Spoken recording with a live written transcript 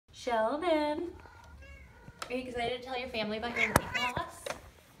Sheldon, are you excited to tell your family about your weight loss?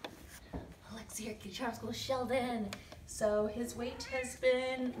 Let's hear Kitty Charm School Sheldon. So his weight has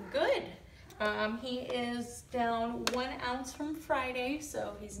been good. He is down 1 ounce from Friday,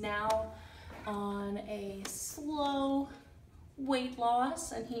 so he's now on a slow weight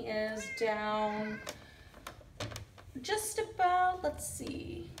loss, and he is down just about, let's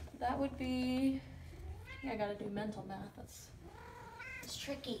see, that would be, I gotta do mental math, it's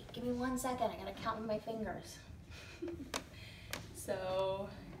tricky. Give me 1 second, I gotta count with my fingers. So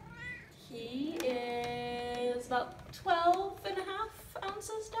he is about 12.5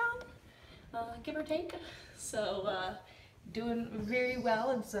 ounces down, give or take. So doing very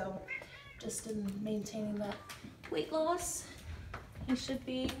well, and so just in maintaining that weight loss, he should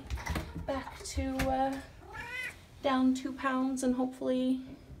be back to down 2 pounds in hopefully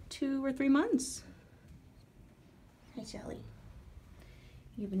 2 or 3 months. Hi, Shelly.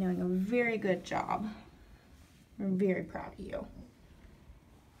 You've been doing a very good job. We're very proud of you.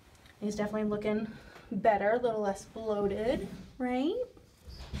 He's definitely looking better, a little less bloated, right?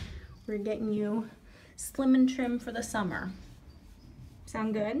 We're getting you slim and trim for the summer.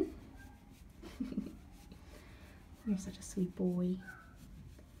 Sound good? You're such a sweet boy.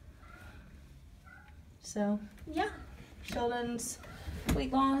 So, yeah, Sheldon's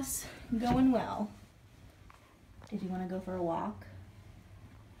weight loss going well. Did you want to go for a walk?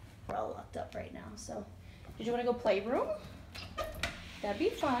 We're all locked up right now, so did you want to go playroom? That'd be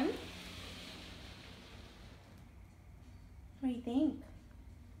fun. What do you think?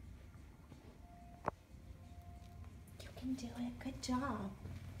 You can do it. Good job.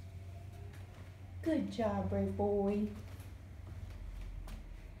 Good job, brave boy.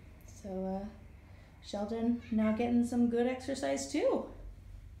 So, Sheldon now getting some good exercise too.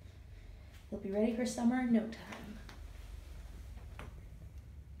 He'll be ready for summer in no time.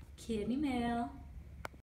 Kitty mail.